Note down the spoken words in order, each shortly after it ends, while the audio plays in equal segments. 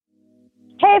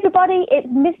Hey everybody, it's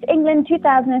Miss England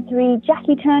 2003,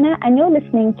 Jackie Turner, and you're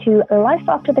listening to Life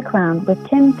After the Crown with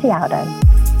Tim Tialdo.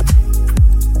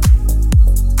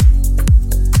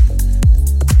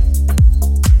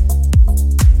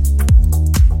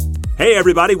 Hey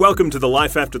everybody, welcome to the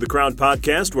Life After the Crown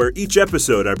podcast, where each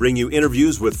episode I bring you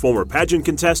interviews with former pageant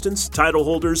contestants, title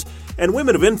holders, and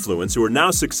women of influence who are now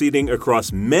succeeding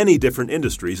across many different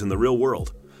industries in the real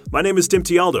world. My name is Tim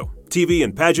Tialdo, TV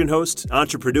and pageant host,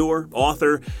 entrepreneur,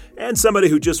 author, and somebody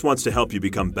who just wants to help you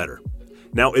become better.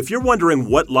 Now, if you're wondering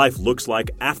what life looks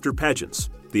like after pageants,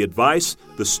 the advice,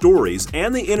 the stories,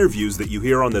 and the interviews that you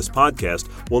hear on this podcast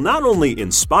will not only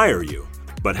inspire you,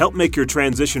 but help make your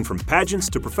transition from pageants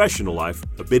to professional life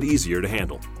a bit easier to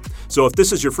handle. So if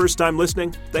this is your first time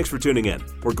listening, thanks for tuning in.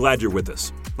 We're glad you're with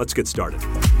us. Let's get started.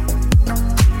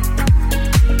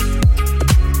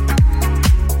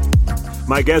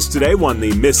 My guest today won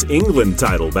the Miss England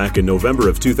title back in November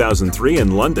of 2003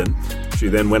 in London. She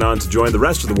then went on to join the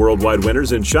rest of the worldwide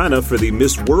winners in China for the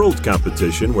Miss World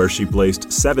competition, where she placed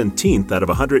 17th out of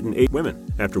 108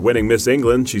 women. After winning Miss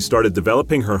England, she started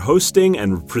developing her hosting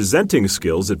and presenting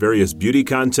skills at various beauty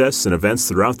contests and events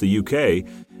throughout the UK,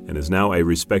 and is now a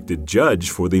respected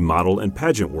judge for the model and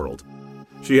pageant world.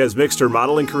 She has mixed her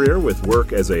modeling career with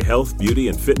work as a health, beauty,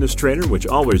 and fitness trainer, which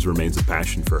always remains a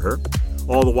passion for her.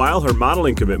 All the while, her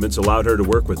modeling commitments allowed her to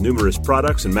work with numerous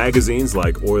products and magazines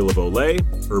like Oil of Olay,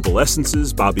 Herbal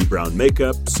Essences, Bobbi Brown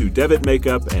Makeup, Sue Devitt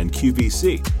Makeup, and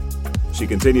QVC. She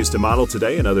continues to model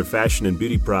today in other fashion and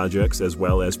beauty projects, as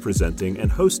well as presenting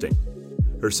and hosting.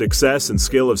 Her success and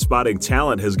skill of spotting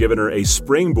talent has given her a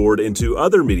springboard into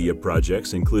other media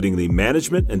projects, including the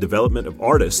management and development of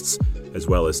artists, as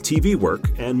well as TV work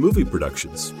and movie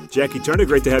productions. Jackie Turner,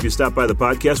 great to have you stop by the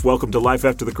podcast. Welcome to Life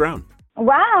After the Crown.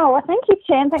 Wow, well, thank you,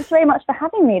 Tim. Thanks very much for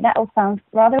having me. That all sounds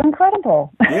rather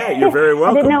incredible. Yeah, you're very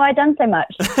welcome. I didn't know I'd done so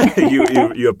much.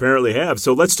 You apparently have.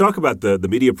 So let's talk about the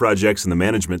media projects and the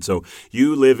management. So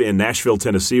you live in Nashville,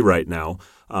 Tennessee right now.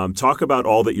 Talk about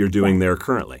all that you're doing there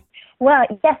currently. Well,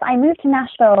 yes, I moved to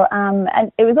Nashville,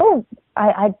 and it was all,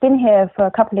 I'd been here for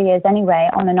a couple of years anyway,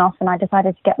 on and off, and I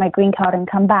decided to get my green card and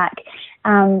come back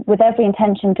with every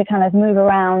intention to kind of move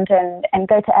around and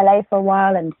go to LA for a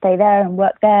while and stay there and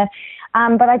work there.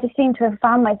 But I just seem to have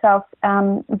found myself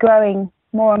growing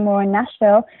more and more in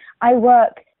Nashville. I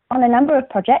work on a number of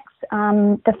projects.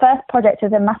 The first project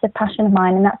is a massive passion of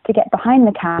mine, and that's to get behind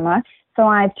the camera. So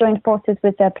I've joined forces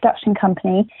with a production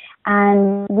company,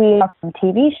 and we have some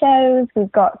TV shows,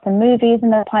 we've got some movies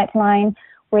in the pipeline,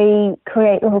 we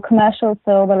create little commercials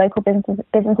for the local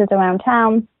businesses around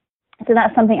town. So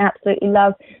that's something I absolutely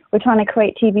love. We're trying to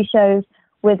create TV shows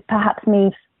with perhaps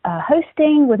me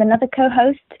hosting with another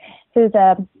co-host who's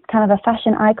a kind of a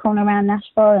fashion icon around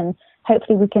Nashville, and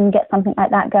hopefully we can get something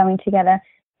like that going together.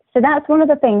 So that's one of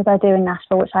the things I do in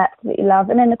Nashville, which I absolutely love.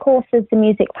 And then, of course, there's the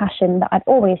music passion that I've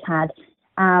always had.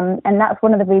 And that's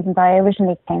one of the reasons I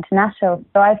originally came to Nashville.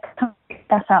 So I've kind of picked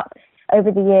that up over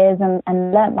the years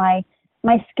and learnt my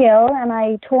skill, and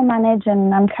I tour manage,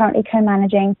 and I'm currently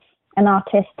co-managing an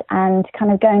artist and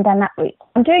kind of going down that route.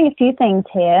 I'm doing a few things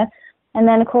here. And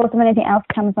then, of course, if anything else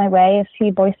comes my way, a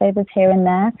few voiceovers here and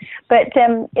there. But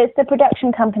it's the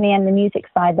production company and the music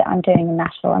side that I'm doing in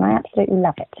Nashville, and I absolutely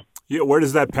love it. Yeah, where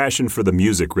does that passion for the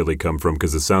music really come from?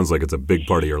 Because it sounds like it's a big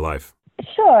part of your life.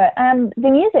 Sure. The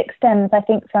music stems, I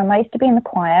think, from I used to be in the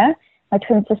choir. My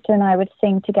twin sister and I would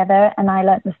sing together, and I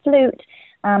learnt the flute.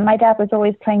 My dad was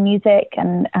always playing music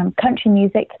and country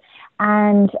music.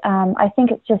 And I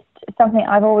think it's just something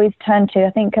I've always turned to.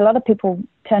 I think a lot of people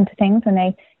turn to things when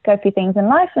they go through things in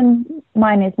life, and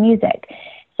mine is music.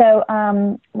 So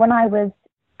when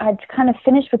I'd kind of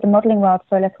finished with the modeling world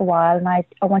for a little while, and I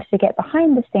wanted to get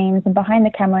behind the scenes and behind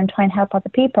the camera and try and help other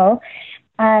people.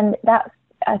 And that's,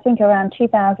 I think, around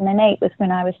 2008 was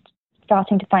when I was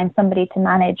starting to find somebody to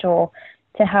manage or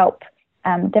to help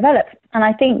develop. And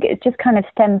I think it just kind of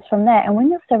stems from there. And when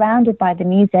you're surrounded by the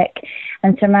music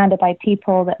and surrounded by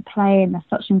people that play and are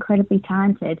such incredibly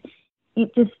talented,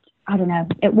 it just, I don't know,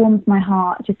 it warms my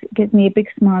heart. It just gives me a big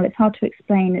smile. It's hard to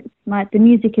explain. The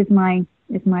music is my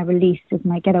release, is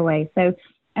my getaway. So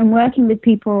I'm working with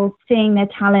people, seeing their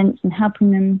talents and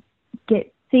helping them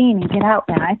get seen and get out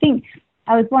there. I think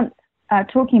I was once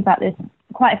talking about this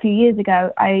quite a few years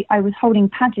ago. I was holding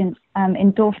pageants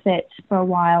in Dorset for a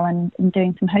while and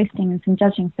doing some hosting and some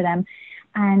judging for them.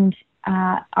 And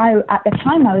at the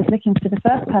time I was looking for the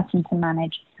first person to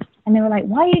manage. And they were like,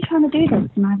 "Why are you trying to do this?"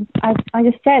 And I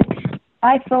just said,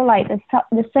 I feel like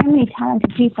there's so many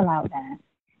talented people out there,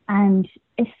 and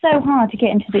it's so hard to get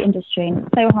into the industry, and it's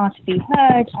so hard to be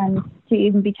heard and to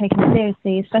even be taken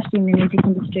seriously, especially in the music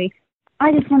industry.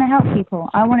 I just want to help people.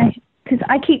 I want to, because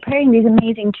I keep hearing these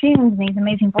amazing tunes and these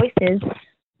amazing voices.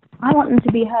 I want them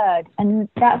to be heard, and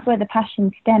that's where the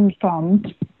passion stemmed from.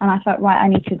 And I thought, right, I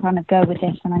need to kind of go with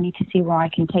this, and I need to see where I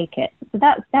can take it. So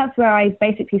that's where I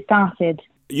basically started.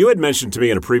 You had mentioned to me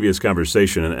in a previous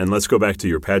conversation, and let's go back to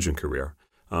your pageant career.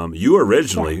 You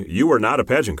originally, you were not a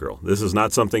pageant girl. This is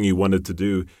not something you wanted to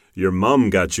do. Your mom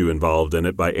got you involved in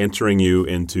it by entering you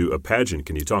into a pageant.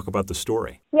 Can you talk about the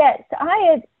story? Yes,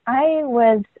 I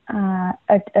was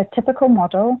a typical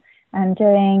model and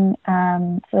doing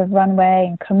sort of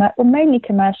runway and mainly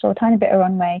commercial, a tiny bit of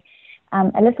runway,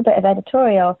 a little bit of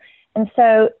editorial. And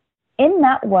so in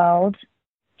that world,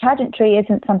 pageantry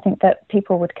isn't something that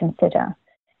people would consider.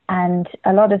 And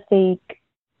a lot of the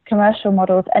commercial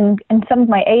models and some of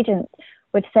my agents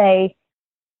would say,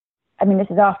 I mean,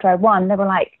 this is after I won, they were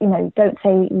like, don't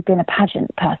say you've been a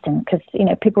pageant person because,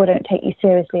 people don't take you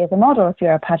seriously as a model if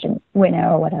you're a pageant winner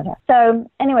or whatever. So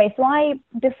anyway,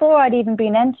 before I'd even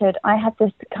been entered, I had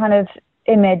this kind of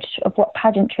image of what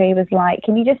pageantry was like.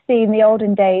 And you just see in the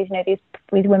olden days, these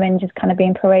women just kind of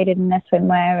being paraded in their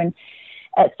swimwear, and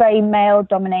it's very male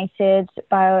dominated.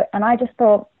 And I just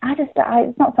thought,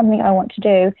 it's not something I want to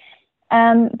do.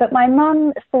 But my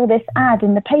mum saw this ad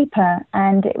in the paper,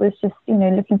 and it was just,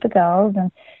 looking for girls,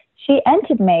 and she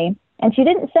entered me, and she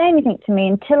didn't say anything to me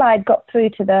until I'd got through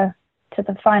to the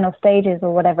final stages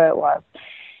or whatever it was.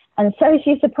 And so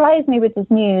she surprised me with this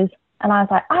news, and I was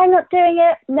like, I'm not doing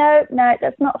it. No,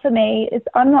 that's not for me.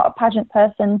 I'm not a pageant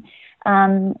person.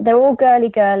 They're all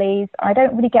girlies. I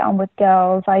don't really get on with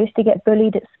girls. I used to get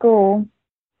bullied at school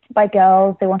by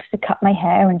girls. They wanted to cut my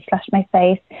hair and slash my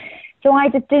face. So I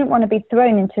just didn't want to be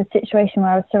thrown into a situation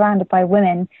where I was surrounded by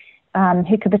women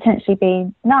who could potentially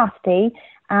be nasty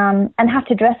and have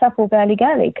to dress up all girly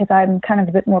because I'm kind of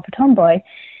a bit more of a tomboy.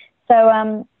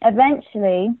 So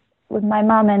eventually, with my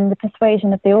mum and the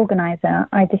persuasion of the organizer,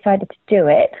 I decided to do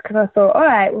it because I thought, all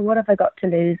right, well, what have I got to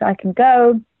lose? I can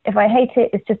go. If I hate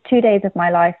it, it's just 2 days of my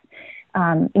life,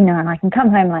 and I can come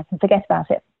home and I can forget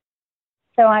about it.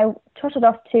 So I trotted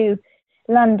off to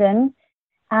London.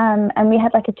 And we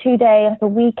had like a 2-day, like a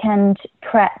weekend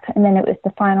prep, and then it was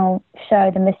the final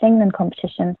show, the Miss England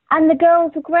competition. And the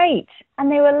girls were great, and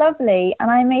they were lovely,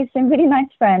 and I made some really nice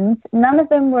friends. None of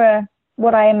them were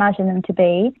what I imagined them to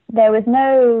be. There was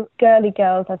no girly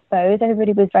girls, I suppose.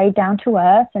 Everybody was very down to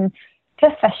earth and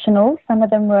professional. Some of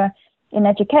them were in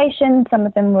education, some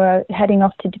of them were heading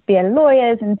off to be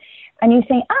lawyers, and you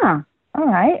think, all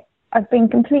right. I've been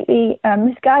completely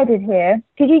misguided here.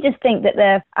 Because you just think that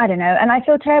they're, I don't know, and I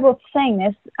feel terrible for saying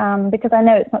this because I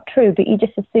know it's not true, but you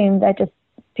just assume they're just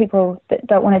people that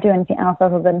don't want to do anything else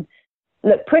other than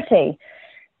look pretty.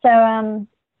 So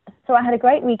I had a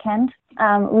great weekend.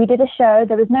 We did a show.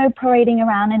 There was no parading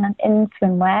around in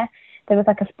swimwear. There was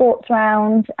like a sports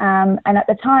round. And at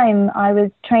the time, I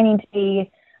was training to be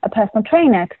a personal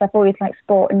trainer because I've always liked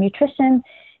sport and nutrition.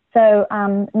 So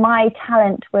my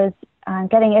talent was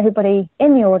getting everybody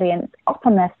in the audience up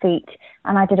on their feet,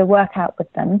 and I did a workout with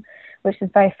them, which was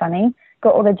very funny.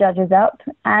 Got all the judges up,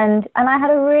 and I had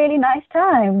a really nice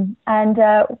time. And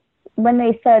when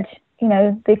they said,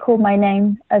 they called my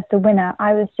name as the winner,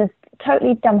 I was just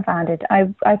totally dumbfounded.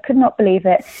 I could not believe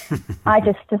it. I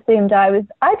just assumed I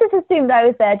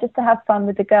was there just to have fun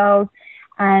with the girls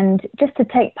and just to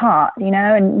take part,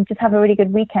 and just have a really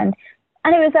good weekend.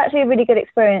 And it was actually a really good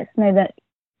experience to know that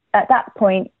at that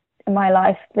point in my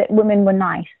life that women were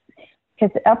nice, because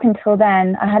up until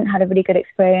then I hadn't had a really good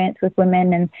experience with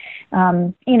women,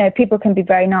 and people can be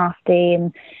very nasty,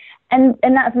 and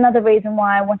that's another reason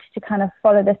why I wanted to kind of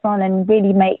follow this on and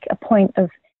really make a point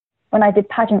of, when I did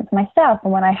pageants myself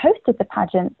and when I hosted the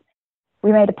pageants,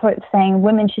 we made a point of saying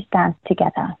women should stand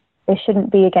together. They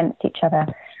shouldn't be against each other.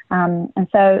 And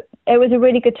so it was a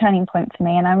really good turning point for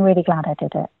me, and I'm really glad I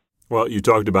did it. Well, you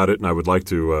talked about it, and I would like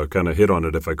to kind of hit on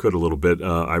it if I could a little bit.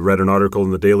 I read an article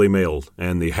in the Daily Mail,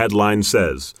 and the headline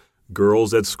says,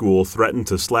 "Girls at school threatened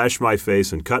to slash my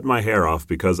face and cut my hair off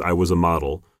because I was a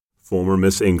model. Former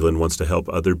Miss England wants to help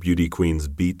other beauty queens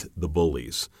beat the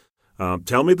bullies."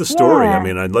 Tell me the story. Yeah. I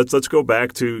mean, let's go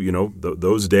back to,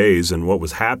 those days and what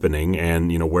was happening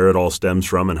and, where it all stems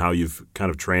from and how you've kind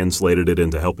of translated it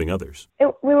into helping others.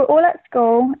 We were all at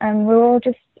school, and we were all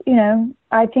just,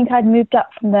 I think I'd moved up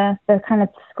from the kind of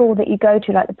school that you go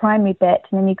to, like the primary bit,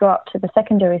 and then you go up to the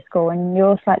secondary school, and you're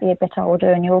all slightly a bit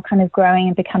older, and you're all kind of growing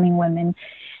and becoming women.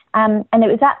 And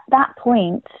it was at that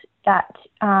point that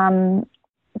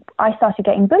I started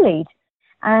getting bullied.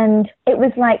 And it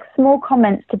was like small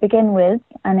comments to begin with,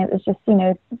 and it was just,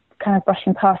 kind of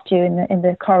brushing past you in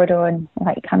the corridor and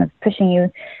like kind of pushing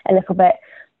you a little bit.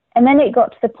 And then it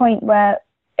got to the point where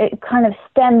it kind of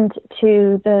stemmed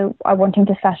to the wanting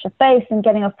to flash a face and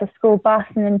getting off the school bus.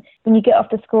 And then when you get off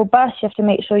the school bus, you have to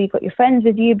make sure you've got your friends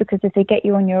with you, because if they get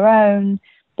you on your own,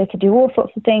 they could do all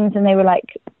sorts of things. And they were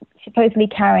like supposedly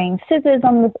carrying scissors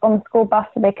on the school bus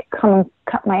so they could come and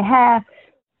cut my hair.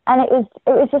 And it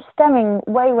was just stemming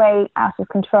way out of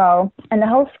control. And the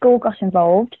whole school got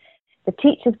involved. The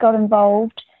teachers got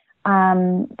involved.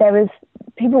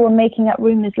 People were making up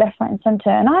rumours left, right and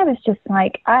centre. And I was just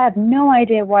like, I have no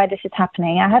idea why this is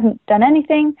happening. I hadn't done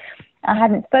anything. I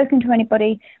hadn't spoken to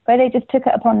anybody, but they just took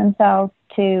it upon themselves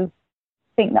to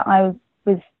think that I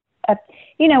was,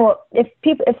 you know what, if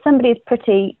somebody is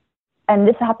pretty, and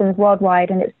this happens worldwide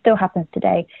and it still happens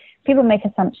today, people make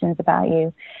assumptions about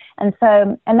you. And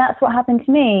that's what happened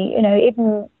to me. You know,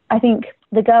 even I think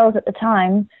the girls at the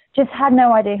time just had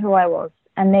no idea who I was.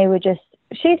 And they were just,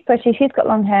 she's pretty, she's got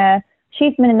long hair,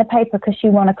 she's been in the paper because she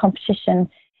won a competition.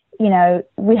 You know,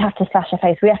 we have to slash her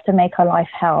face. We have to make her life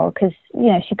hell because, you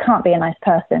know, she can't be a nice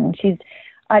person.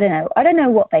 I don't know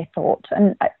what they thought.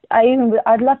 And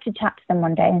I'd love to chat to them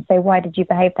one day and say, why did you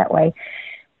behave that way?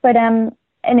 But, and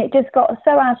it just got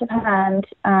so out of hand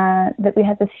that we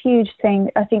had this huge thing.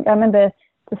 I remember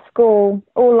the school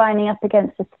all lining up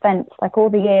against this fence, like all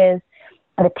the years,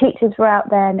 and the teachers were out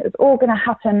there and it was all going to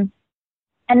happen.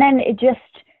 And then it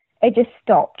just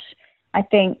stopped, I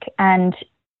think. And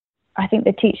I think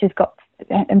the teachers got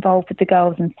involved with the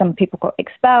girls and some people got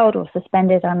expelled or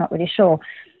suspended. I'm not really sure.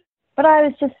 But I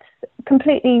was just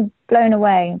completely blown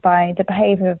away by the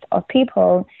behavior of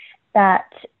people,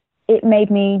 that it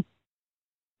made me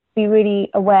be really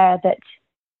aware that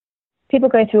people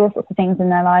go through all sorts of things in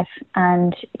their life,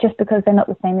 and just because they're not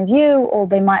the same as you, or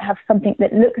they might have something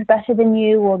that looks better than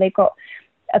you, or they've got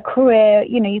a career,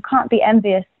 you know, you can't be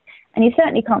envious, and you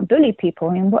certainly can't bully people.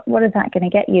 I mean, what is that going to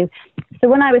get you? So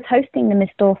when I was hosting the Miss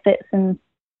Dorsets and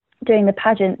doing the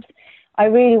pageants, I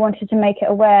really wanted to make it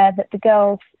aware that the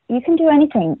girls, you can do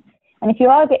anything. And if you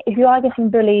are getting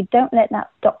bullied, don't let that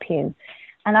stop you.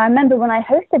 And I remember when I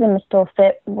hosted a Miss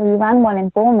Dorset, we ran one in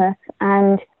Bournemouth,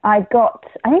 and I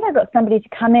think I got somebody to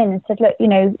come in and said, look, you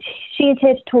know, she's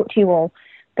here to talk to you all,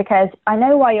 because I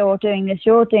know why you're all doing this.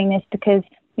 You're all doing this because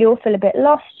you all feel a bit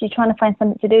lost. You're trying to find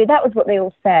something to do. That was what they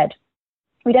all said.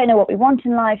 We don't know what we want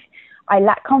in life. I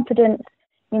lack confidence.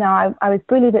 You know, I was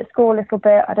bullied at school a little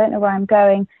bit. I don't know where I'm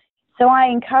going. So I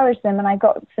encouraged them, and I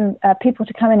got some people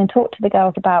to come in and talk to the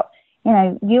girls about, you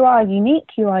know, you are unique.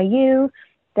 You are you.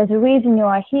 There's a reason you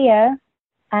are here,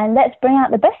 and let's bring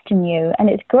out the best in you. And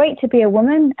it's great to be a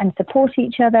woman and support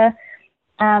each other.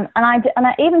 And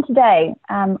I even today,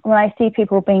 when I see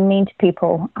people being mean to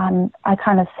people, I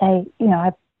kind of say, you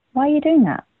know, why are you doing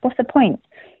that? What's the point?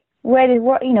 What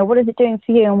is it doing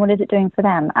for you, and what is it doing for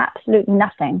them? Absolutely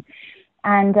nothing.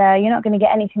 And you're not going to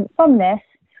get anything from this.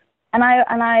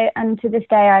 And to this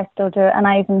day, I still do it. And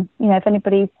I even, you know, if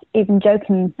anybody's even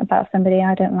joking about somebody,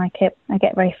 I don't like it. I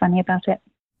get very funny about it.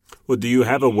 Well, do you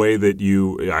have a way that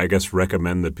you, I guess,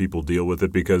 recommend that people deal with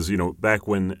it? Because, you know, back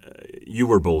when you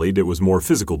were bullied, it was more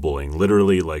physical bullying,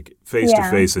 literally like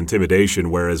face-to-face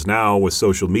intimidation, whereas now with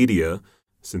social media,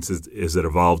 since it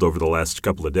evolved over the last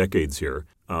couple of decades here,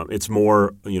 it's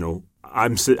more, you know,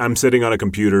 I'm sitting on a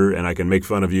computer and I can make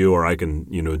fun of you, or I can,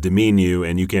 you know, demean you,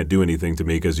 and you can't do anything to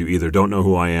me because you either don't know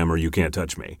who I am or you can't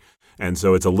touch me. And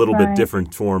so it's a little bit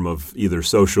different form of either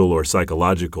social or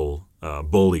psychological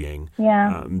bullying.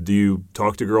 Yeah. Do you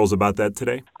talk to girls about that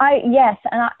today? Yes,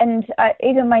 and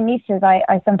even my nieces,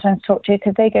 I sometimes talk to,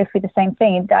 because they go through the same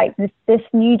thing. Like this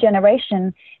new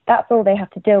generation, that's all they have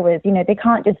to deal with. You know, they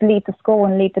can't just leave the school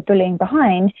and leave the bullying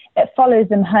behind. It follows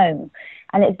them home,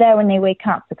 and it's there when they wake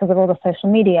up because of all the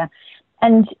social media.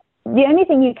 And the only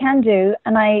thing you can do,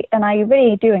 and I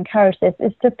really do encourage this,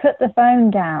 is to put the phone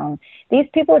down. These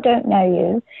people don't know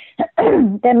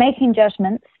you. They're making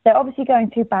judgments. They're obviously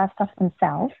going through bad stuff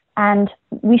themselves, and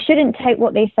we shouldn't take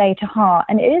what they say to heart.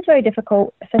 And it is very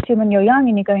difficult, especially when you're young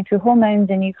and you're going through hormones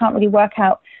and you can't really work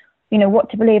out, you know, what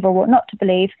to believe or what not to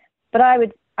believe. But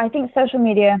I think social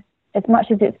media, as much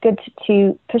as it's good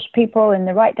to push people in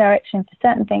the right direction for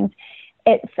certain things,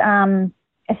 it's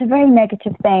a very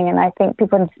negative thing, and I think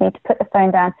people just need to put the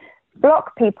phone down.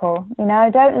 Block people, you know,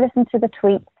 don't listen to the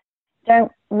tweets,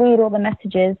 don't read all the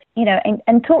messages, you know,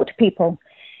 and talk to people.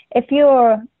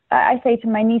 I say to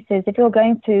my nieces, if you're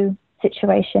going through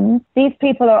situations, these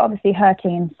people are obviously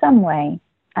hurting in some way,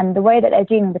 and the way that they're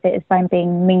dealing with it is by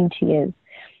being mean to you.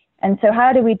 And so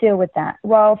how do we deal with that?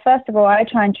 Well, first of all, I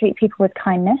try and treat people with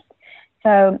kindness.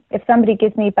 So if somebody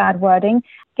gives me bad wording,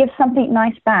 give something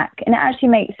nice back, and it actually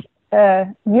makes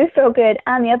you feel good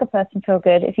and the other person feel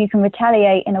good if you can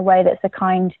retaliate in a way that's a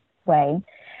kind way.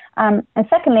 And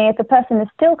secondly, if the person is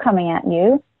still coming at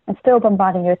you and still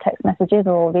bombarding your text messages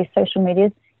or these social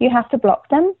medias, you have to block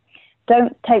them.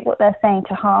 Don't take what they're saying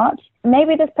to heart.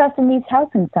 Maybe this person needs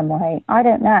help in some way. I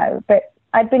don't know. But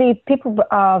I believe people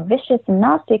are vicious and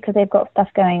nasty because they've got stuff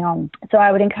going on. So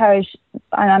I would encourage,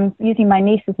 and I'm using my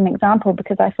niece as an example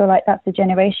because I feel like that's the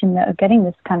generation that are getting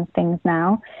this kind of things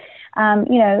now.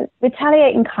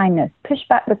 Retaliate in kindness, push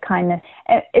back with kindness.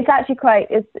 It's actually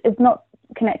it's not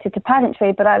connected to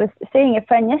pageantry, but I was seeing a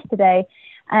friend yesterday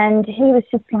and he was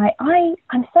just like,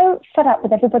 I'm so fed up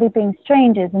with everybody being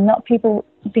strangers and not people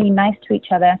being nice to each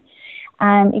other.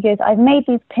 And he goes, I've made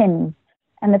these pins.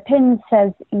 And the pin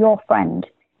says, your friend.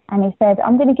 And he said,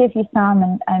 I'm going to give you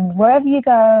some, and wherever you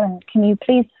go, and can you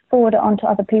please forward it on to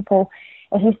other people?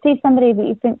 If you see somebody that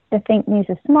you think needs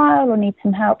a smile or needs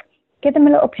some help, give them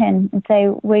a little pin and say,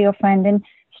 we're your friend. And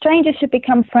strangers should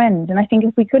become friends. And I think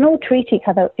if we can all treat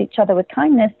each other with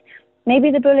kindness, maybe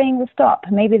the bullying will stop.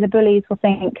 Maybe the bullies will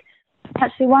think,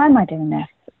 actually, why am I doing this?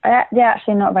 They're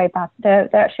actually not very bad.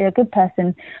 They're actually a good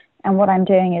person. And what I'm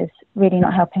doing is really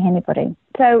not helping anybody.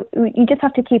 So you just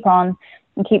have to keep on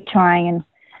and keep trying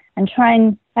and try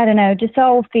and, I don't know,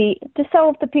 dissolve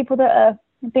the people that are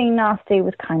being nasty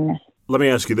with kindness. Let me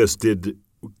ask you this. Did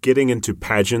getting into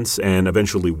pageants and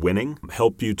eventually winning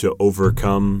help you to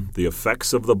overcome the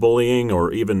effects of the bullying,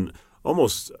 or even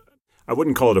almost, I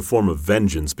wouldn't call it a form of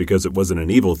vengeance because it wasn't an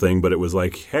evil thing, but it was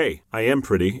like, hey, I am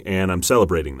pretty and I'm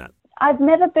celebrating that? I've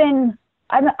never been,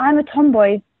 I'm a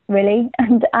tomboy, really.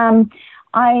 And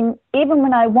even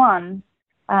when I won,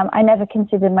 I never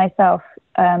considered myself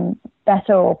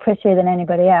better or prettier than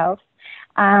anybody else.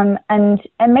 And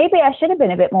maybe I should have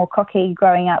been a bit more cocky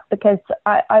growing up because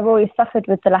I've always suffered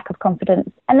with the lack of confidence.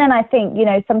 And then I think,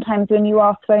 sometimes when you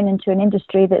are thrown into an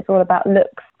industry that's all about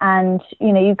looks and,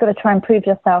 you've got to try and prove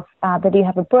yourself that you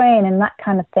have a brain and that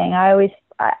kind of thing.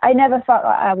 I never felt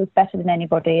like I was better than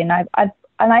anybody. And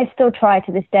I still try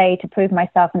to this day to prove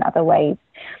myself in other ways,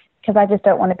 because I just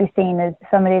don't want to be seen as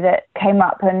somebody that came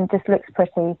up and just looks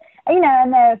pretty.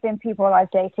 And there have been people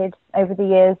I've dated over the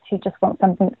years who just want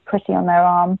something pretty on their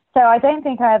arm. So I don't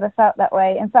think I ever felt that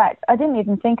way. In fact, I didn't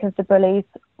even think of the bullies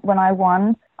when I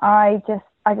won. I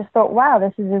just thought, wow,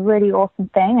 this is a really awesome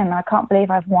thing, and I can't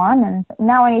believe I've won. And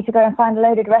now I need to go and find a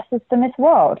load of dresses for Miss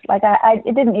World. Like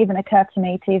it didn't even occur to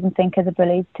me to even think of the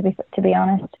bullies, to be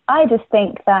honest. I just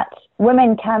think that we're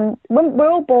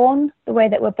all born the way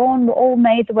that we're born. We're all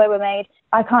made the way we're made.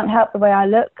 I can't help the way I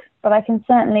look, but I can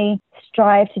certainly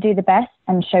strive to do the best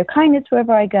and show kindness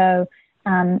wherever I go.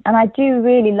 And I do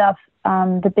really love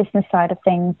the business side of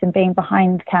things and being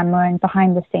behind camera and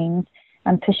behind the scenes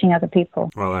and pushing other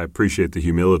people. Well, I appreciate the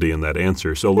humility in that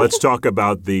answer. So let's talk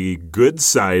about the good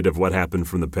side of what happened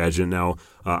from the pageant. Now,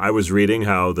 I was reading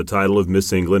how the title of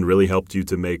Miss England really helped you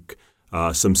to make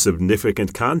some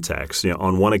significant contacts.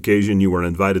 On one occasion, you were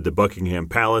invited to Buckingham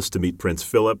Palace to meet Prince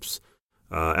Philip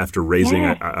after raising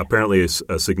apparently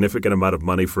a significant amount of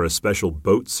money for a special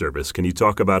boat service. Can you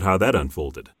talk about how that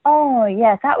unfolded? Oh,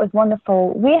 yes, that was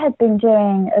wonderful. We had been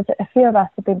doing, a few of us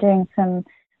had been doing some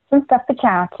stuff for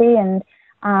charity, and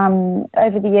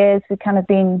over the years we've kind of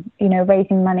been,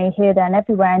 raising money here, there, and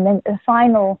everywhere. And then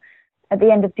at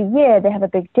the end of the year, they have a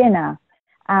big dinner.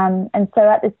 And so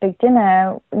at this big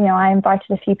dinner, I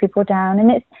invited a few people down,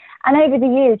 and over the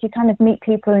years, you kind of meet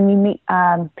people, and you meet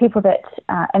people that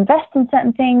invest in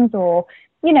certain things, or,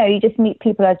 you just meet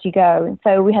people as you go. And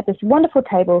so we had this wonderful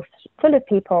table full of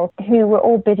people who were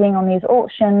all bidding on these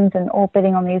auctions and all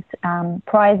bidding on these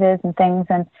prizes and things.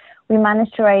 And we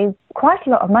managed to raise quite a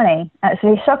lot of money,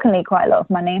 actually, shockingly quite a lot of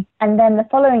money. And then the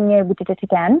following year, we did it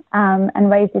again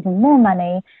and raised even more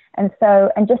money. And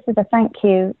just as a thank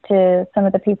you to some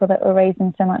of the people that were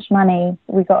raising so much money,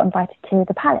 we got invited to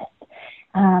the palace.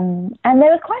 And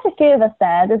there was quite a few of us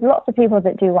there. There's lots of people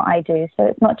that do what I do. So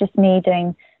it's not just me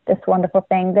doing this wonderful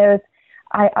thing.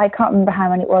 I can't remember how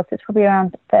many it was. It's probably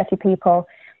around 30 people.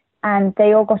 And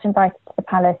they all got invited to the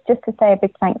palace just to say a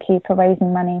big thank you for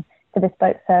raising money for this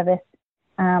boat service.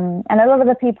 And a lot of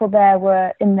the people there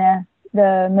were in the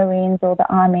Marines or the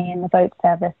Army and the boat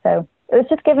service. So it was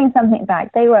just giving something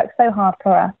back. They worked so hard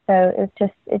for us. So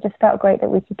it just felt great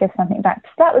that we could give something back. So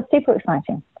that was super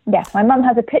exciting. Yeah, my mum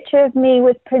has a picture of me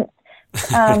with Prince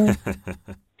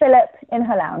Philip in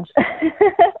her lounge.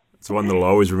 It's one that'll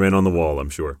always remain on the wall,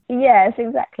 I'm sure. Yes,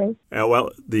 exactly.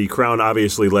 Well, the Crown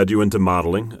obviously led you into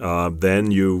modeling. Then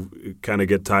you kind of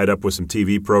get tied up with some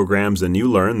TV programs, and you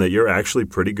learn that you're actually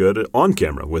pretty good on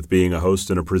camera with being a host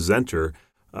and a presenter.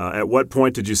 At what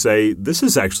point did you say, this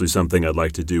is actually something I'd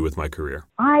like to do with my career?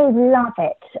 I love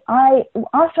it.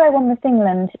 After I won Miss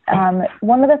England,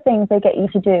 one of the things they get you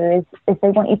to do is they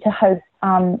want you to host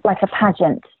like a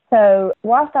pageant. So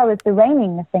whilst I was the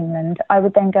reigning Miss England, I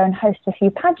would then go and host a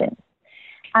few pageants.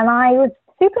 And I was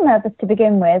super nervous to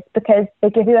begin with because they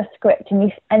give you a script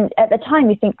and at the time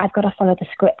you think, I've got to follow the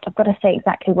script. I've got to say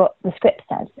exactly what the script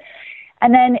says.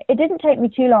 And then it didn't take me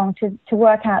too long to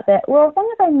work out that, well, as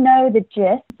long as I know the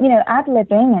gist,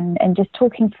 ad-libbing and just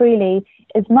talking freely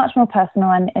is much more personal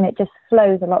and it just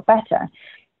flows a lot better.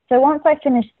 So once I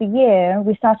finished the year,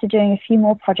 we started doing a few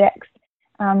more projects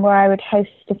where I would host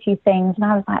a few things. And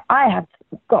I was like, I have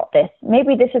got this.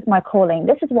 Maybe this is my calling.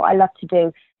 This is what I love to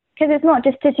do. Because it's not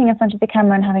just sitting in front of the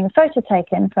camera and having a photo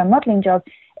taken for a modeling job.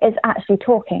 It's actually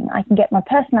talking. I can get my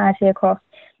personality across.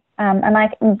 And I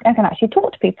can actually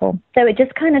talk to people. So it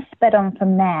just kind of sped on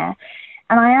from there.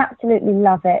 And I absolutely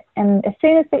love it. And as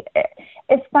soon as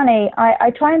it's funny,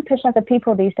 I try and push other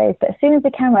people these days, but as soon as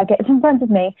the camera gets in front of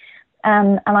me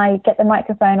and I get the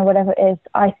microphone or whatever it is,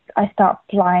 I start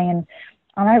flying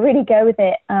and I really go with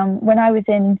it. When I was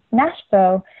in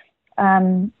Nashville,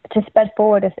 to sped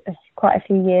forward quite a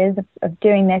few years of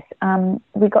doing this,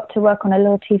 we got to work on a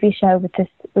little TV show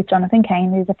with Jonathan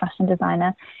Kane, who's a fashion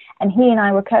designer. And he and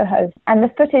I were co-hosts. And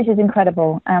the footage is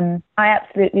incredible. I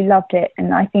absolutely loved it.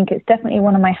 And I think it's definitely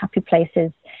one of my happy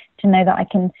places to know that I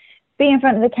can be in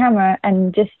front of the camera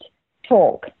and just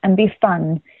talk and be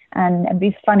fun and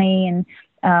be funny and,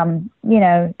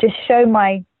 just show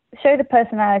the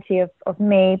personality of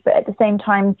me. But at the same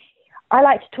time, I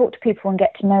like to talk to people and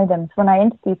get to know them. So when I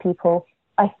interview people,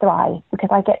 I thrive because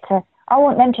I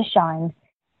want them to shine.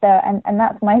 So, and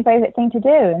that's my favorite thing to do.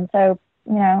 And so,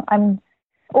 I'm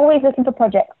always looking for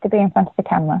projects to be in front of the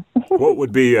camera. What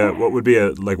would be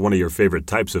like one of your favorite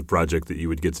types of project that you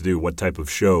would get to do? What type of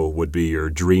show would be your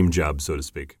dream job, so to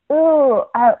speak?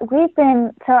 I've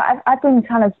been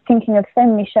kind of thinking of so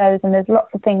many shows, and there's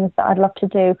lots of things that I'd love to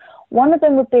do. One of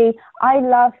them would be, I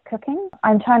love cooking.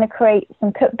 I'm trying to create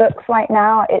some cookbooks right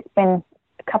now. It's been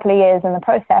a couple of years in the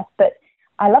process, but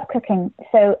I love cooking.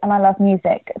 And I love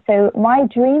music. So my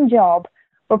dream job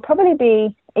will probably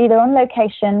be either on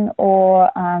location or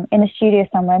in a studio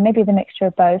somewhere, maybe the mixture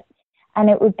of both. And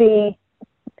it would be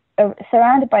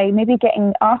surrounded by maybe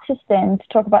getting artists in to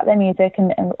talk about their music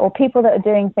or people that are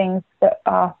doing things that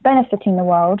are benefiting the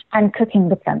world and cooking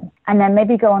with them. And then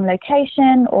maybe go on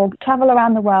location or travel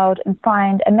around the world and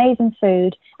find amazing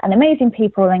food and amazing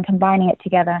people and combining it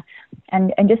together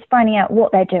and just finding out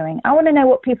what they're doing. I want to know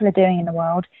what people are doing in the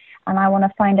world. And I want to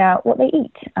find out what they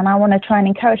eat. And I want to try and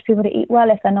encourage people to eat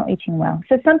well if they're not eating well.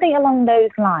 So something along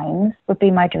those lines would be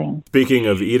my dream. Speaking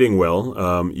of eating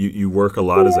well, you work a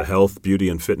lot as a health, beauty,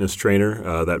 and fitness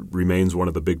trainer. That remains one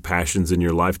of the big passions in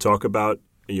your life. Talk about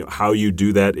how you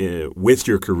do that with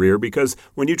your career, because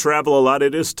when you travel a lot,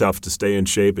 it is tough to stay in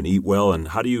shape and eat well. And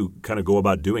how do you kind of go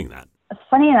about doing that?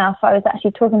 Funny enough, I was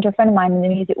actually talking to a friend of mine in the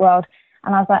music world,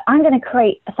 and I was like, I'm going to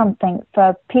create something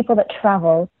for people that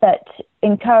travel that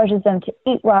encourages them to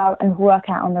eat well and work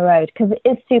out on the road, because it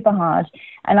is super hard.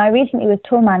 And I recently was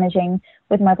tour managing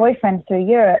with my boyfriend through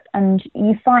Europe, and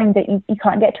you find that you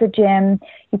can't get to a gym,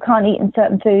 you can't eat in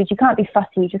certain foods, you can't be fussy,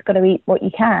 you just got to eat what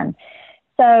you can.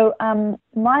 So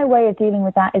my way of dealing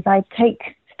with that is I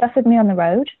take stuff with me on the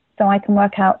road so I can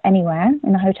work out anywhere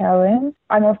in a hotel room.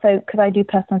 I'm also, because I do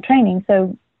personal training,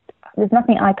 so there's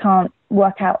nothing I can't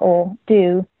work out or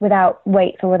do without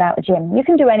weights or without a gym. You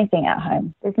can do anything at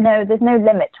home. There's no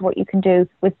limit to what you can do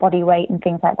with body weight and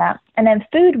things like that. And then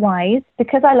food-wise,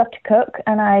 because I love to cook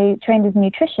and I trained as a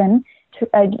nutritionist,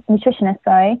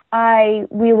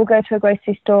 we will go to a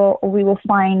grocery store or we will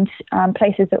find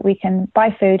places that we can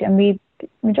buy food, and we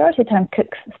majority of the time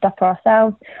cook stuff for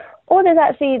ourselves. Or there's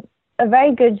actually a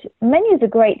very good, menus are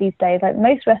great these days. Like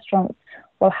most restaurants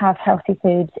will have healthy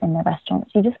foods in their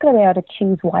restaurants. You just got to be able to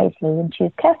choose wisely and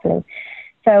choose carefully.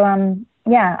 So, I'm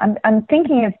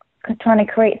thinking of trying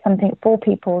to create something for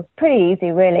people. It's pretty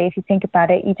easy, really, if you think about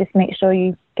it. You just make sure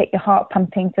you get your heart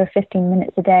pumping for 15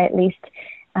 minutes a day at least,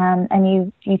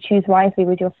 and you choose wisely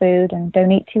with your food and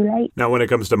don't eat too late. Now, when it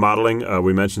comes to modeling,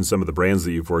 we mentioned some of the brands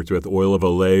that you've worked with: Oil of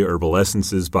Olay, Herbal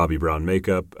Essences, Bobbi Brown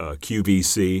Makeup,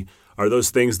 QVC. Are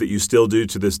those things that you still do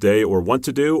to this day or want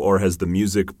to do, or has the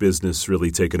music business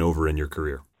really taken over in your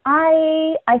career?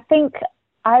 I think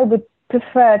I would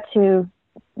prefer to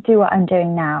do what I'm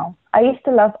doing now. I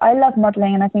love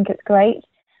modeling, and I think it's great,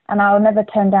 and I'll never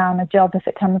turn down a job if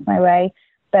it comes my way.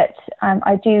 But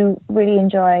I do really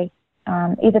enjoy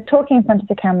either talking in front of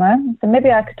the camera, so maybe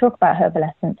I could talk about Herbal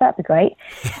Essence, that'd be great,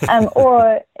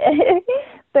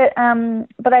 but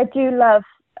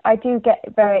I do get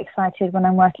very excited when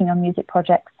I'm working on music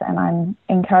projects and I'm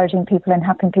encouraging people and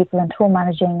helping people and tour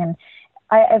managing, and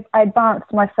I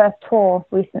advanced my first tour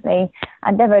recently.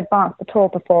 I'd never advanced a tour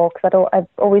before because I've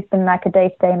always been like a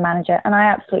day-to-day manager, and I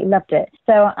absolutely loved it.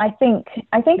 So I think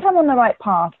I'm on the right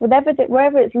path.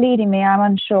 Wherever it's leading me, I'm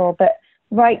unsure, but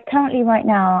currently right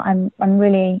now, I'm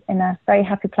really in a very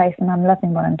happy place, and I'm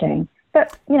loving what I'm doing.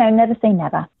 But, never say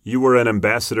never. You were an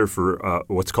ambassador for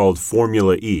what's called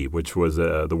Formula E, which was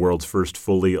the world's first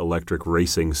fully electric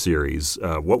racing series.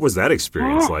 What was that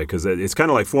experience like? Because it's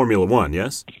kind of like Formula One,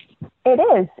 yes? It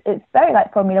is. It's very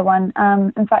like Formula One.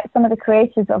 In fact, some of the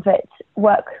creators of it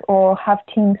work or have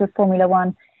teams with Formula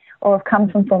One or have come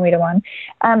from Formula One.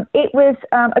 It was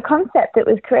a concept that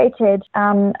was created,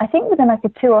 I think within like a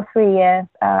 2 or 3 year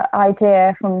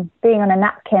idea from being on a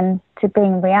napkin to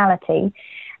being reality.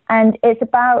 And it's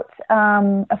about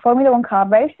a Formula One car,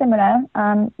 very similar,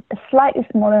 slightly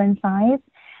smaller in size,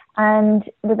 and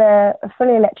with a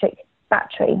fully electric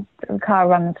battery that the car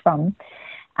runs from.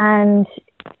 And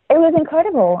it was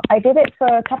incredible. I did it for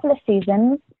a couple of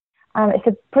seasons. It's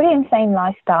a pretty insane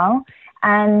lifestyle.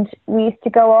 And we used to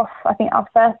go off, I think our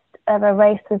first ever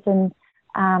race was in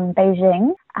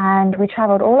Beijing, and we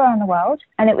traveled all around the world.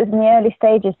 And it was in the early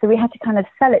stages, so we had to kind of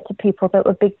sell it to people that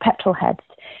were big petrol heads.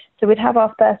 So we'd have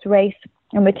our first race,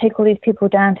 and we'd take all these people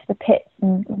down to the pits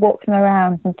and walk them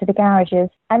around into the garages.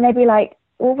 And they'd be like,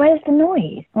 well, where's the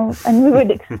noise? And we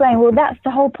would explain, well, that's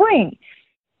the whole point.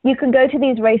 You can go to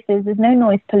these races, there's no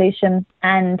noise pollution,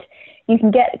 and you can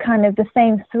get kind of the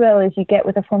same thrill as you get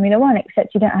with a Formula One,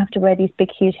 except you don't have to wear these big,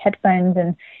 huge headphones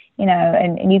and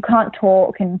you can't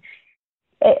talk. And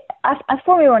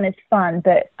Formula One is fun,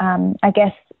 but I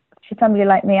guess for somebody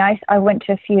like me, I went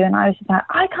to a few and I was just like,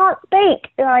 I can't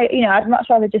speak. I'd much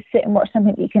rather just sit and watch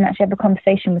something that you can actually have a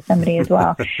conversation with somebody as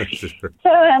well. Sure.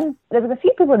 So there was a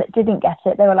few people that didn't get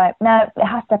it. They were like, no, it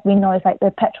has to be noise, like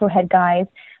the petrol head guys.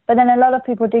 But then a lot of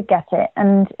people did get it,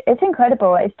 and it's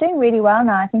incredible. It's doing really well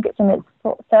now. I think it's in its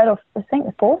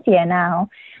the fourth year now,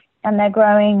 and they're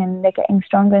growing and they're getting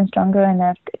stronger and stronger, and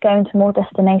they're going to more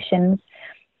destinations.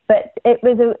 But it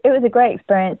was a great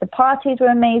experience. The parties were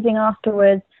amazing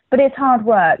afterwards, but it's hard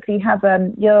work. You have I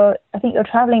think you're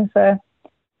traveling for,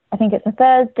 I think it's a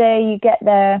Thursday. You get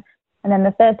there, and then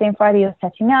the Thursday and Friday you're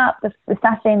setting up. The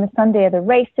Saturday and the Sunday are the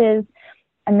races.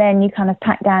 And then you kind of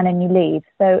pack down and you leave.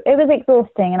 So it was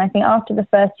exhausting. And I think after the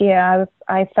first year,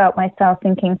 I felt myself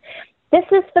thinking, this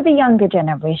is for the younger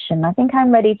generation. I think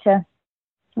I'm ready to,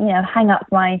 hang up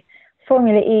my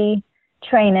Formula E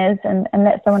trainers and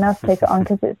let someone else take it on,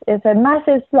 because it's a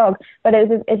massive slog. But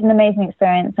it's an amazing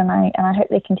experience, and I hope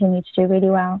they continue to do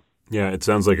really well. Yeah, it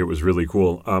sounds like it was really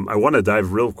cool. I want to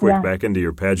dive real quick back into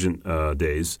your pageant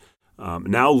days.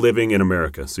 Now living in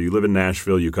America. So you live in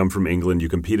Nashville, you come from England, you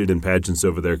competed in pageants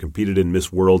over there, competed in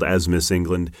Miss World as Miss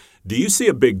England. Do you see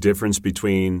a big difference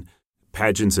between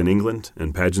pageants in England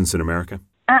and pageants in America?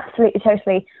 Absolutely,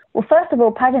 totally. Well, first of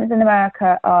all, pageants in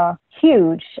America are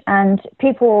huge, and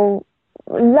people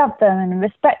love them and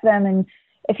respect them. And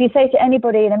if you say to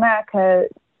anybody in America,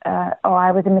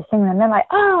 I was in Miss England, they're like,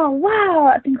 oh,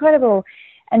 wow, that's incredible.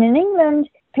 And in England,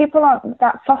 people aren't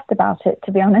that fussed about it,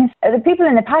 to be honest. The people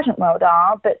in the pageant world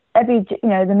are, but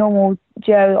the normal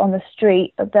Joe on the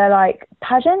street, they're like,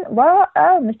 pageant? What?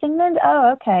 Oh, Miss England?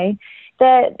 Oh, okay.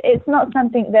 It's not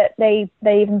something that they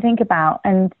even think about.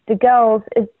 And the girls,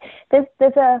 there's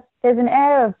an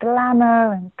air of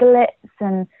glamour and glitz,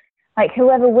 and like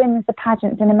whoever wins the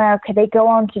pageants in America, they go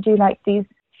on to do like these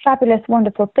fabulous,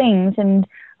 wonderful things. And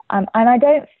I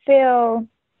don't feel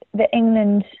that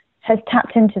England has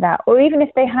tapped into that, or even if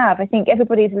they have, I think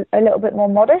everybody's a little bit more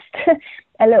modest,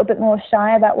 a little bit more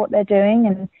shy about what they're doing,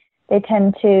 and they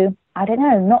tend to,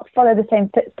 not follow the same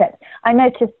footsteps. I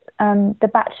noticed The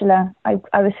Bachelor. I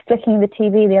was flicking the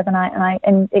TV the other night,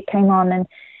 and it came on, and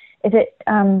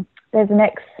there's an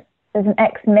ex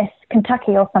Miss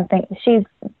Kentucky or something. She's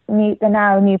the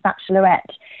now new Bachelorette.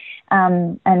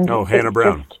 Hannah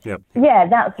Brown. Yep. Yeah,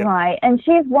 that's right. And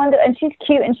she's wonderful, and she's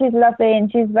cute, and she's lovely,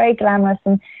 and she's very glamorous,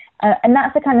 and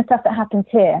that's the kind of stuff that happens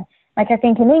here. Like I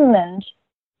think in England,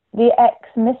 the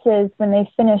ex-misses, when they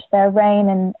finish their reign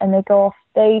and they go off,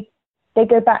 they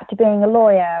go back to being a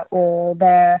lawyer, or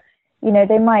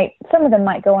some of them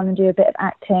might go on and do a bit of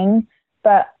acting,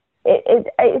 but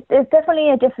it's definitely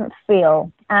a different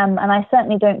feel. And I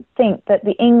certainly don't think that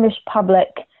the English public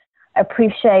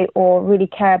appreciate or really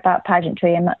care about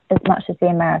pageantry as much as the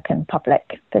American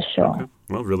public, for sure. Okay.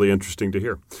 Well, really interesting to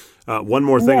hear. One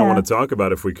more thing I want to talk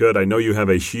about, if we could. I know you have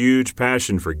a huge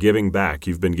passion for giving back.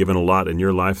 You've been given a lot in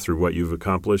your life through what you've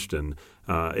accomplished. And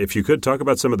if you could talk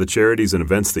about some of the charities and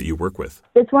events that you work with.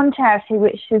 There's one charity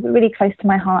which is really close to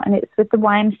my heart, and it's with the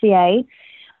YMCA.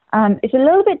 It's a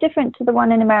little bit different to the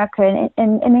one in America.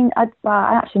 I'm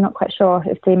actually not quite sure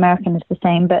if the American is the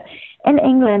same, but in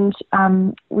England,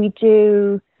 we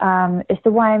do, it's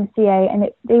the YMCA, and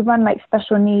they run like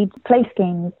special needs play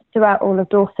schemes throughout all of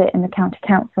Dorset in the county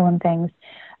council and things.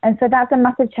 And so that's a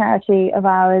massive charity of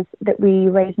ours that we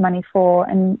raise money for.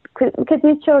 And because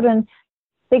these children,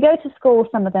 they go to school,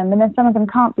 some of them, and then some of them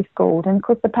can't be schooled. And of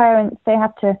course, the parents, they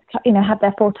have to, have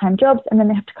their full-time jobs, and then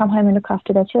they have to come home and look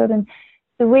after their children.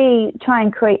 So we try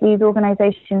and create these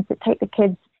organizations that take the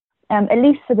kids, at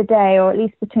least for the day, or at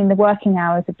least between the working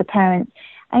hours of the parents,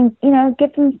 and,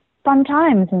 give them fun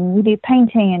times. And we do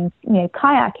painting and,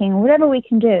 kayaking, whatever we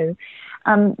can do.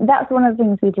 That's one of the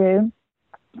things we do.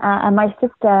 And my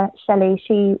sister, Shelley,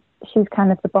 she's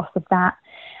kind of the boss of that.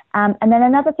 And then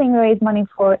another thing we raise money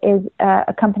for is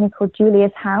a company called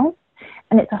Julia's House.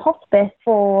 And it's a hospice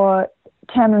for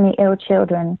terminally ill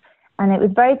children. And it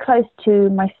was very close to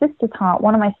my sister's heart.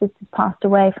 One of my sisters passed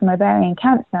away from ovarian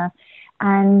cancer.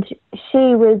 And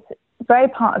she was very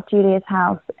part of Julia's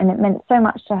House, and it meant so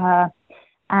much to her.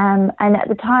 And at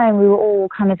the time, we were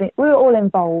all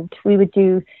involved. We would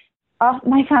do,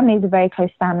 my family is a very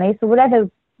close family, so whatever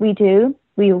we do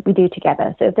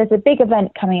together. So if there's a big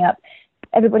event coming up,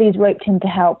 everybody's roped in to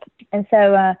help. And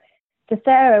so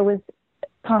Sarah was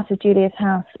part of Julia's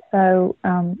House. So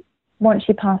once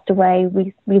she passed away,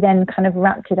 we then kind of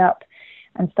wrapped it up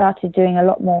and started doing a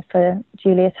lot more for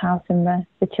Julia's House and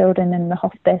the children and the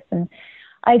hospice. And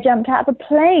I jumped out of a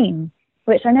plane,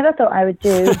 which I never thought I would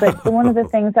do, but one of the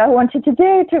things I wanted to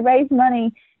do to raise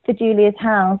money for Julia's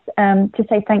House, to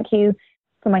say thank you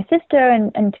for my sister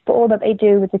and for all that they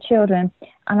do with the children.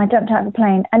 And I jumped out of the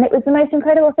plane, and it was the most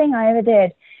incredible thing I ever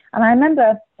did. And I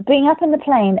remember being up in the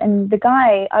plane, and the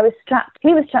guy,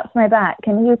 he was strapped to my back,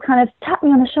 and he would kind of tap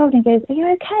me on the shoulder and goes, "Are you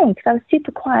okay?" Because I was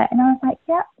super quiet. And I was like,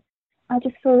 "Yep, I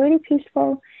just feel really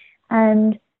peaceful,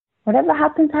 and whatever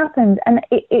happens, happens." And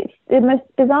it's the most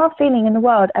bizarre feeling in the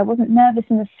world. I wasn't nervous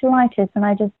in the slightest, and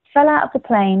I just fell out of the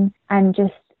plane and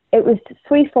it was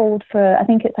freefold for, I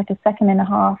think it's like a second and a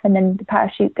half, and then the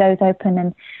parachute goes open,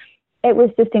 and it was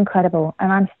just incredible. And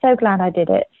I'm so glad I did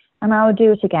it, and I will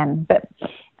do it again. But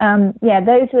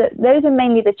those are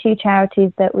mainly the two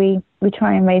charities that we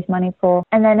try and raise money for.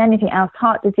 And then anything else,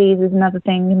 heart disease is another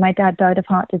thing. My dad died of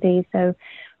heart disease, so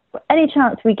any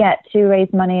chance we get to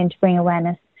raise money and to bring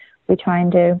awareness, we try and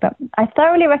do. But I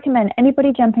thoroughly recommend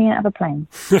anybody jumping out of a plane.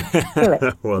 Do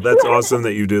it. Well, that's awesome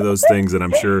that you do those things, and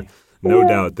I'm sure, no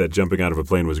doubt, that jumping out of a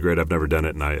plane was great. I've never done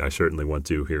it, and I certainly want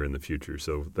to here in the future.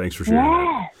 So thanks for sharing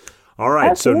that. All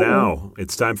right, absolutely. So now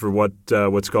it's time for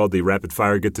what's called the Rapid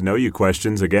Fire Get to Know You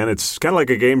questions. Again, it's kind of like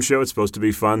a game show. It's supposed to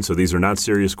be fun, so these are not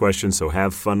serious questions, so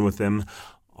have fun with them.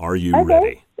 Are you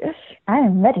ready? I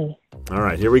am ready. All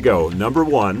right, here we go. Number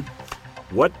 1,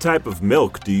 what type of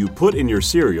milk do you put in your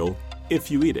cereal if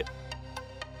you eat it?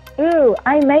 Ooh,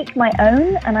 I make my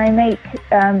own, and I make,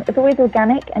 it's always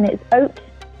organic, and it's oats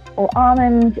or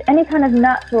almonds, any kind of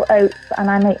nuts or oats, and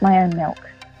I make my own milk.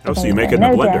 Oh, so you make it in a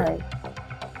blender? Dairy.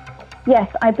 Yes,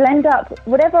 I blend up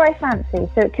whatever I fancy.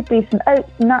 So it could be some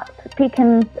oats, nuts,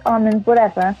 pecans, almonds,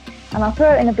 whatever. And I'll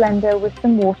throw it in a blender with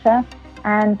some water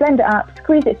and blend it up,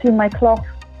 squeeze it through my cloth,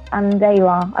 and there you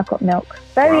are. I've got milk.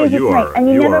 Very easy to make. And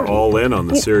you are all in on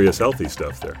the serious healthy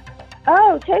stuff there.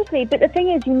 Oh, totally. But the thing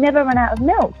is, you never run out of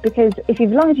milk, because as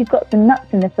long as you've got some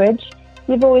nuts in the fridge,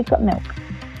 you've always got milk.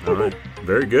 All right.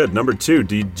 Very good. Number 2,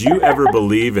 did you ever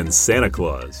believe in Santa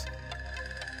Claus?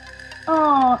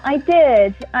 Oh, I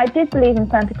did. I did believe in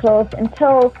Santa Claus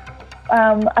until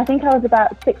I think I was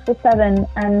about 6 or 7,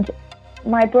 and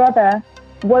my brother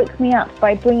woke me up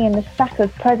by bringing the stack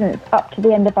of presents up to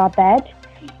the end of our bed.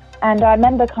 And I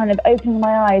remember kind of opening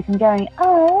my eyes and going,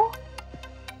 "Oh,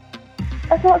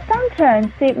 that's not Santa."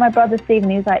 And my brother Stephen,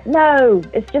 he was like, "No,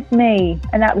 it's just me."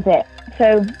 And that was it.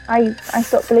 So I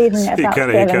stopped believing it. He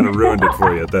kind of ruined it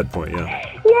for you at that point, yeah.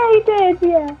 Yeah, he did,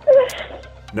 yeah.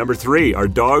 Number 3, are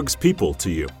dogs people to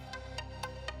you?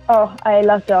 Oh, I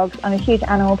love dogs. I'm a huge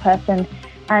animal person.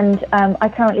 And I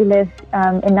currently live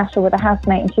in Nashville with a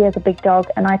housemate, and she has a big dog.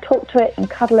 And I talk to it and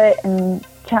cuddle it and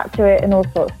chat to it and all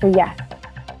sorts. So yes,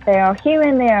 they are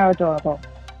human, they are adorable.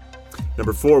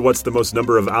 Number 4, what's the most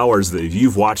number of hours that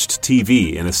you've watched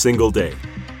TV in a single day?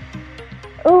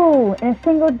 Oh, in a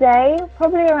single day,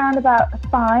 probably around about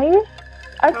 5.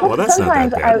 Well, that's not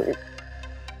that bad.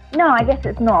 No, I guess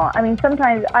it's not. I mean,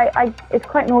 sometimes it's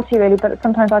quite naughty, really, but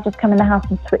sometimes I'll just come in the house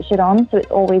and switch it on, so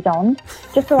it's always on,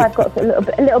 just so I've got a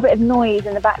little bit of noise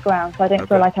in the background, so I don't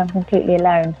feel like I'm completely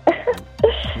alone.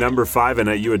 Number 5,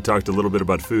 and you had talked a little bit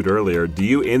about food earlier. Do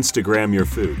you Instagram your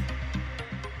food?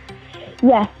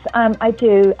 Yes, I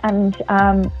do, and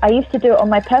I used to do it on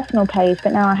my personal page,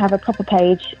 but now I have a proper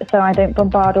page, so I don't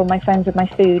bombard all my friends with my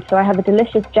food. So I have a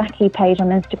Delicious Jackie page on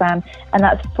Instagram, and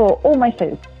that's for all my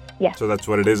food. Yes. So that's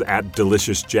what it is, at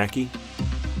Delicious Jackie?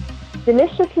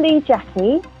 Deliciously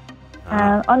Jackie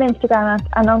on Instagram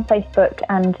and on Facebook,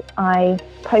 and I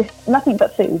post nothing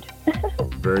but food.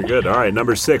 Very good. All right,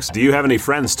 number 6. Do you have any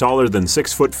friends taller than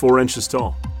 6 foot 4 inches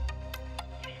tall?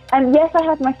 Yes, I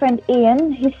have my friend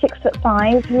Ian. He's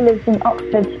 6'5". He lives in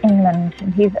Oxford, England,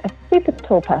 and he's a super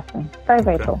tall person. Very,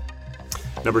 very tall.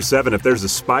 Number 7. If there's a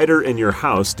spider in your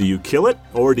house, do you kill it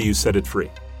or do you set it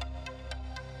free?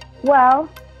 Well,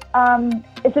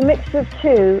 it's a mixture of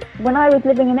two. When I was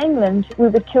living in England, we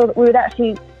would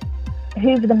actually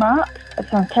hoover them up. That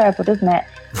sounds terrible, doesn't it?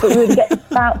 But we would get the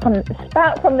spout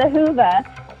from the hoover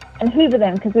and hoover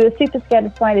them because we were super scared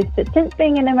of spiders. But since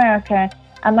being in America,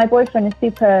 and my boyfriend is he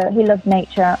loves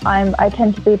nature, I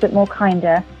tend to be a bit more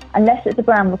kinder. Unless it's a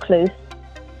brown recluse,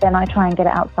 then I try and get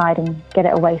it outside and get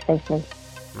it away safely.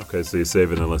 Okay, so you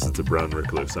save it unless it's a brown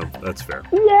recluse. That's fair.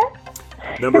 Yeah.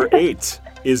 Number 8.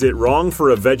 Is it wrong for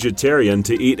a vegetarian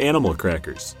to eat animal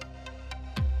crackers?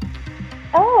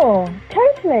 Oh,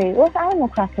 totally. What's animal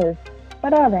crackers?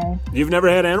 What are they? You've never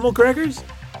had animal crackers?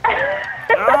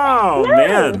 Oh, no.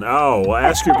 Man. Oh, well,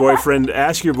 ask your boyfriend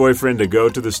to go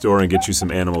to the store and get you some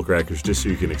animal crackers just so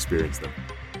you can experience them.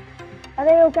 Are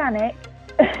they organic?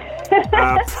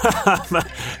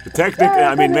 Technically,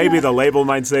 I mean, maybe the label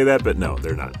might say that, but no,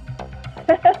 they're not.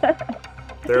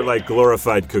 They're like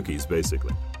glorified cookies,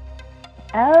 basically.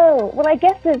 Oh, well, I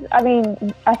think,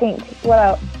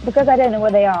 because I don't know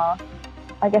what they are,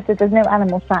 I guess if there's no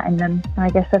animal fat in them,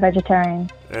 I guess they're vegetarian.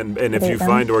 And if you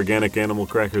find organic animal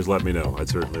crackers, let me know. I'd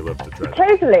certainly love to try them.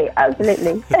 Totally,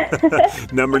 absolutely.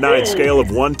 Number 9, scale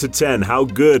of 1 to 10. How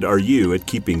good are you at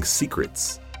keeping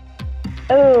secrets?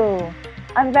 Oh,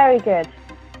 I'm very good.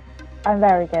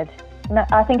 No,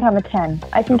 I think I'm a 10.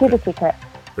 I can keep a secret.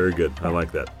 Very good. I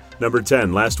like that. Number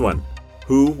 10, last one.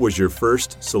 Who was your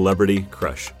first celebrity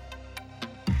crush?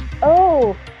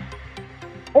 Oh,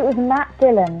 it was Matt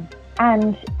Dillon.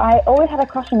 And I always had a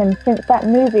crush on him since that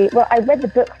movie. Well, I read the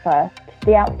book first,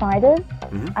 The Outsiders,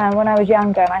 when I was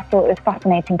younger, and I thought it was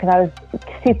fascinating because I was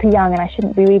super young and I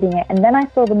shouldn't be reading it. And then I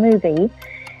saw the movie,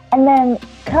 and then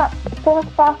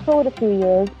fast forward a few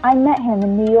years, I met him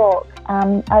in New York. I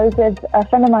was with a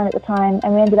friend of mine at the time,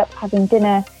 and we ended up having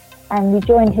dinner, and we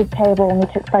joined his table and we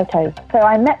took photos. So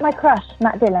I met my crush,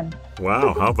 Matt Dillon.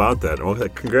 Wow, how about that? Well,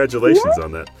 congratulations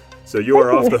on that. So you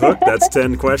are off the hook. That's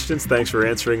 10 questions. Thanks for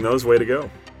answering those. Way to go.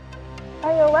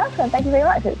 Oh, you're welcome. Thank you very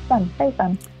much. It's fun. Very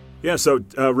fun. Yeah, so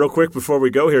real quick before we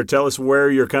go here, tell us where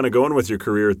you're kind of going with your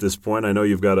career at this point. I know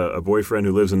you've got a boyfriend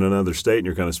who lives in another state and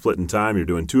you're kind of splitting time. You're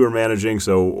doing tour managing.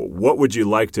 So what would you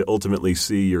like to ultimately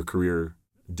see your career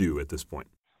do at this point?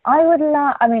 I want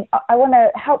to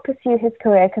help pursue his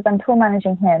career because I'm tour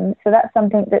managing him. So that's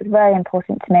something that's very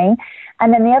important to me.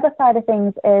 And then the other side of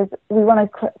things is we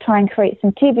want to try and create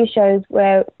some TV shows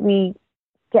where we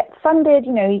get funded,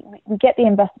 we get the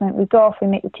investment, we go off, we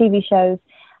make the TV shows,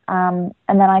 and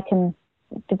then I can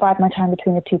divide my time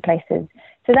between the two places.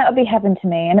 So that would be heaven to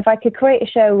me. And if I could create a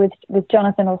show with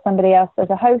Jonathan or somebody else as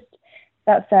a host,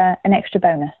 that's an extra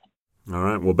bonus. All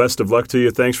right. Well, best of luck to you.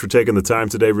 Thanks for taking the time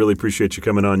today. Really appreciate you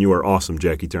coming on. You are awesome,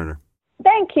 Jackie Turner.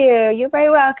 Thank you. You're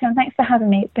very welcome. Thanks for having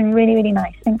me. It's been really, really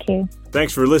nice. Thank you.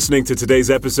 Thanks for listening to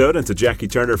today's episode and to Jackie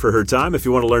Turner for her time. If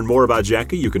you want to learn more about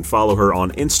Jackie, you can follow her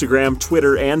on Instagram,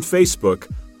 Twitter, and Facebook,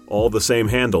 all the same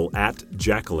handle,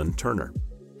 @Jacqueline Turner.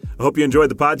 I hope you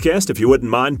enjoyed the podcast. If you wouldn't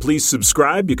mind, please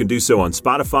subscribe. You can do so on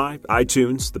Spotify,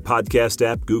 iTunes, the podcast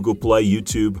app, Google Play,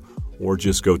 YouTube, or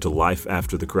just go to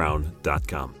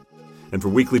lifeafterthecrown.com. And for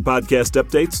weekly podcast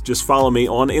updates, just follow me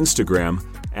on Instagram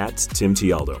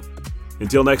 @TimTialdo.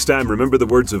 Until next time, remember the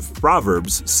words of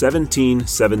Proverbs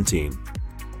 17:17.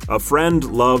 A friend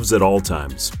loves at all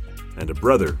times, and a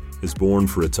brother is born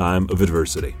for a time of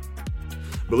adversity.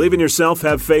 Believe in yourself,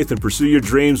 have faith, and pursue your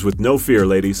dreams with no fear,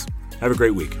 ladies. Have a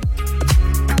great week.